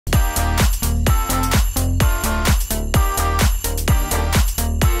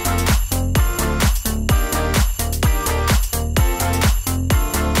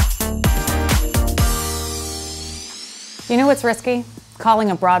You know what's risky?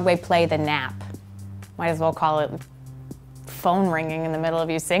 Calling a Broadway play the nap. Might as well call it phone ringing in the middle of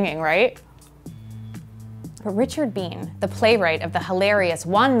you singing, right? But Richard Bean, the playwright of the hilarious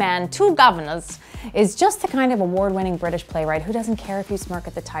One Man, Two Governors, is just the kind of award-winning British playwright who doesn't care if you smirk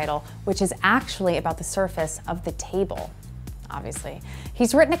at the title, which is actually about the surface of the table. Obviously.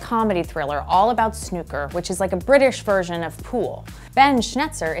 He's written a comedy thriller all about snooker, which is like a British version of pool. Ben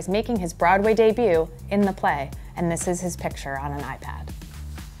Schnetzer is making his Broadway debut in the play, and this is his picture on an iPad.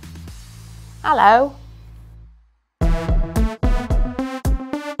 Hello.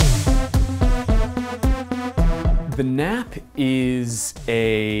 The Nap is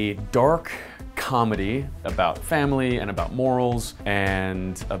a dark comedy about family and about morals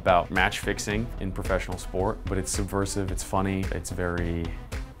and about match fixing in professional sport, but it's subversive, it's funny, it's very,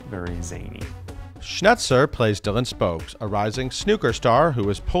 very zany. Schnetzer plays Dylan Spokes, a rising snooker star who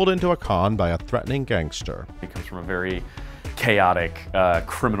is pulled into a con by a threatening gangster. He comes from a very chaotic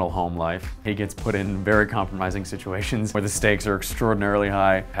criminal home life. He gets put in very compromising situations where the stakes are extraordinarily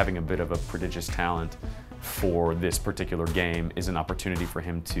high. Having a bit of a prodigious talent for this particular game is an opportunity for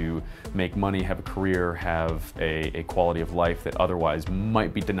him to make money, have a career, have a quality of life that otherwise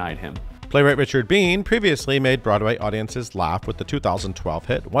might be denied him. Playwright Richard Bean previously made Broadway audiences laugh with the 2012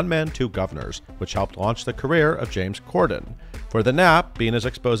 hit One Man, Two Governors, which helped launch the career of James Corden. For The Nap, Bean is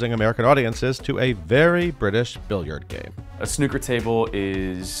exposing American audiences to a very British billiard game. A snooker table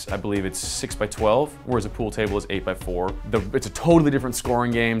is, I believe it's 6 by 12, whereas a pool table is 8 by 4. It's a totally different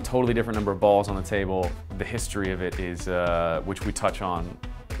scoring game, totally different number of balls on the table. The history of it is, which we touch on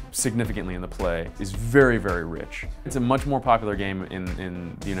significantly in the play, is very, very rich. It's a much more popular game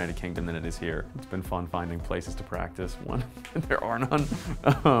in the United Kingdom than it is here. It's been fun finding places to practice when there are none.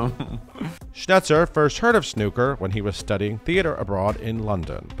 Schnetzer first heard of snooker when he was studying theater abroad in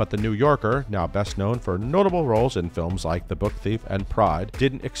London, but the New Yorker, now best known for notable roles in films like The Book Thief and Pride,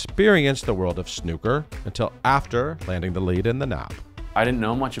 didn't experience the world of snooker until after landing the lead in The Nap. I didn't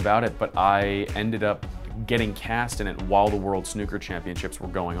know much about it, but I ended up getting cast in it while the World Snooker Championships were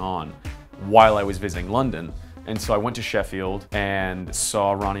going on, while I was visiting London. And so I went to Sheffield and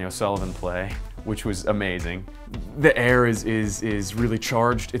saw Ronnie O'Sullivan play, which was amazing. The air is really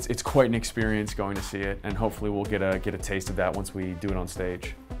charged. It's quite an experience going to see it, and hopefully we'll get a taste of that once we do it on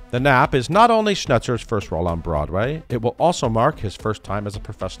stage. The Nap is not only Schnetzer's first role on Broadway, it will also mark his first time as a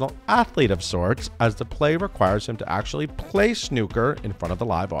professional athlete of sorts, as the play requires him to actually play snooker in front of the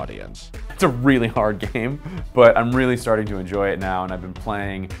live audience. It's a really hard game, but I'm really starting to enjoy it now, and I've been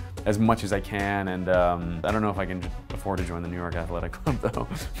playing as much as I can, and I don't know if I can afford to join the New York Athletic Club though,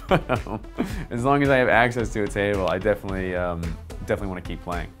 but as long as I have access to a table, I definitely want to keep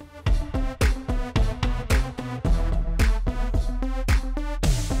playing.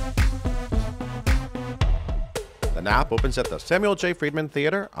 The Nap opens at the Samuel J. Friedman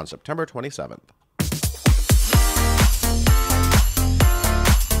Theater on September 27th.